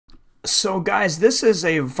So guys, this is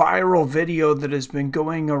a viral video that has been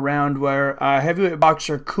going around where heavyweight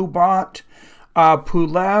boxer Kubrat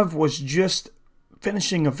Pulev was just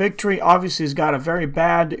finishing a victory. Obviously, he's got a very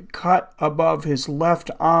bad cut above his left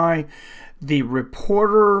eye. The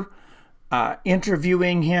reporter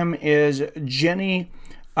interviewing him is Jennifer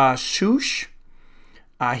Sushe.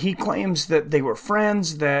 He claims that they were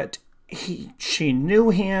friends, that she knew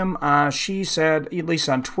him. She said, at least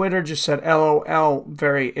on Twitter, just said, LOL,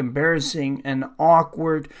 very embarrassing and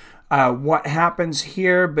awkward. What happens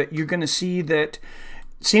here? But you're going to see that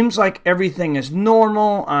it seems like everything is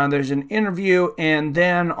normal. There's an interview, and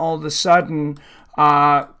then all of a sudden,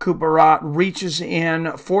 Kubrat reaches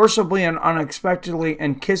in forcibly and unexpectedly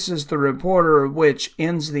and kisses the reporter, which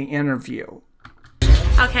ends the interview.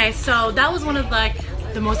 Okay, so that was one of the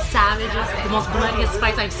most savagest, the most bloodiest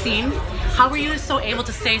fights I've seen. How were you so able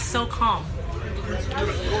to stay so calm?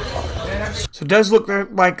 So it does look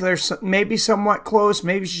like they're maybe somewhat close.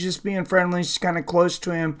 Maybe she's just being friendly. She's kind of close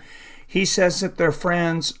to him. He says that they're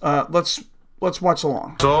friends. Let's watch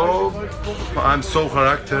along. So I'm so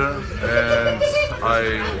character, and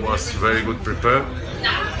I was very good prepared.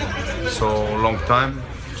 So long time,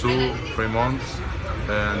 2-3 months,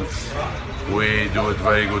 and we do it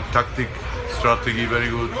very good tactic, strategy very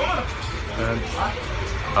good, and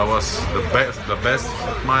I was the best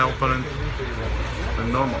of my opponent,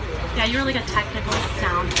 and normal. Yeah, you're like a technical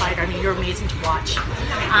sound fighter. I mean, you're amazing to watch.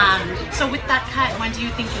 So with that cut, when do you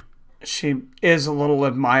think? She is a little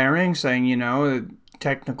admiring, saying, you know, a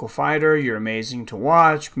technical fighter, you're amazing to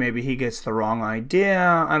watch. Maybe he gets the wrong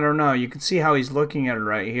idea. I don't know. You can see how he's looking at it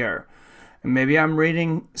right here. And maybe I'm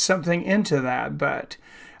reading something into that, but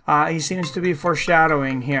he seems to be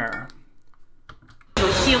foreshadowing here.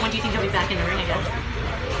 When do you think he'll be back in the ring again?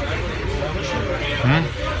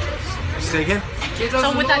 Say again?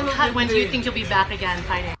 So with that cut, when do you think you'll be back again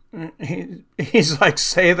fighting? He's like,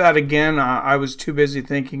 say that again. I was too busy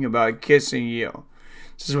thinking about kissing you.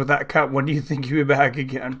 This is with that cut. When do you think you'll be back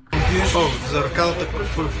again? Oh,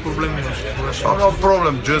 no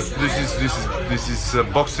problem. Just this is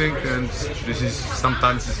boxing, and this is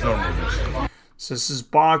sometimes it's normal. So this is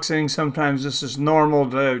boxing. Sometimes this is normal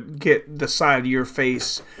to get the side of your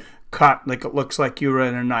face cut like it looks like you were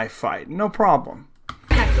in a knife fight. No problem.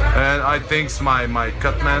 And I think my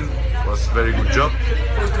cut man was very good job,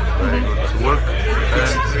 very good work,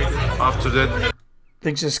 and after that,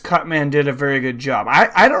 thinks this cut man did a very good job.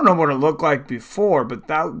 I don't know what it looked like before, but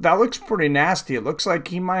that looks pretty nasty. It looks like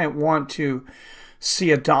he might want to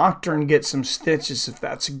see a doctor and get some stitches if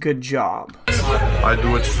that's a good job. I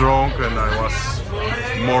do it strong, and I was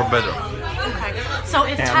more better. Okay. So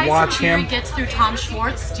if Tyson Fury gets through Tom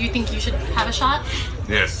Schwartz, do you think you should have a shot?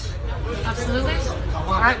 Yes. Absolutely.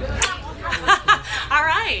 All right. All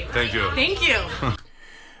right. Thank you. Thank you.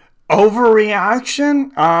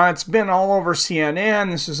 Overreaction. It's been all over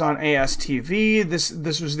CNN. This was on ASTV.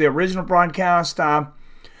 This was the original broadcast. I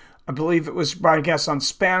believe it was broadcast on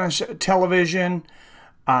Spanish television.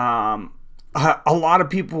 A lot of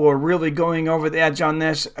people were really going over the edge on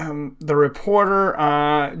this. The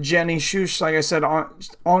reporter, Jennifer Sushe, like I said,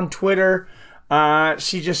 on Twitter,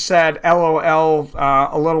 she just said, LOL,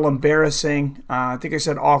 a little embarrassing. I think I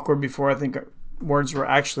said awkward before. I think words were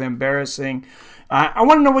actually embarrassing. I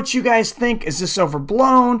want to know what you guys think. Is this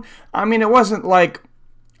overblown? I mean, it wasn't like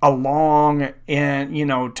a long and, you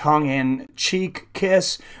know, tongue-in-cheek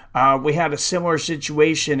kiss. We had a similar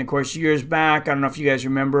situation, of course, years back. I don't know if you guys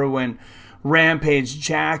remember when Rampage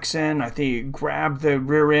Jackson, I think he grabbed the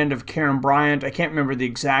rear end of Karen Bryant. I can't remember the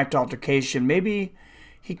exact altercation. Maybe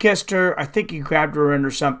he kissed her. I think he grabbed her end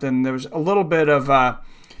or something. There was a little bit of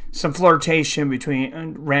some flirtation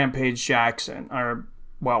between Rampage Jackson, or,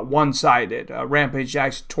 well, one-sided. Rampage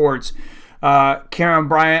Jackson towards Karen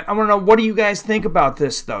Bryant. I want to know, what do you guys think about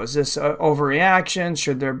this, though? Is this overreaction?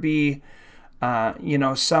 Should there be, you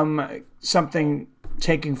know, something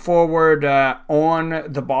taking forward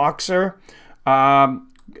on the boxer?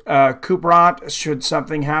 Kubrat, should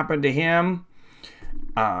something happen to him?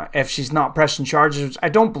 If she's not pressing charges, which I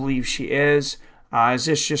don't believe she is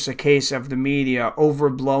this just a case of the media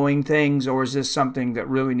overblowing things, or is this something that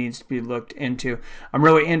really needs to be looked into? I'm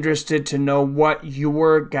really interested to know what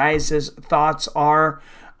your guys' thoughts are.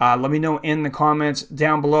 Let me know in the comments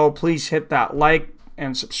down below. Please hit that like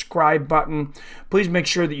and subscribe button. Please make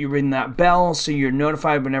sure that you ring that bell so you're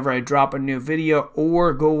notified whenever I drop a new video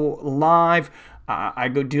or go live. I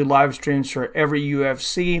go do live streams for every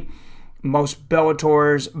UFC, most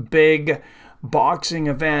Bellators, big boxing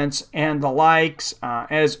events, and the likes.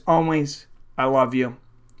 As always, I love you,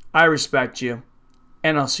 I respect you,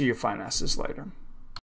 and I'll see your fine asses later.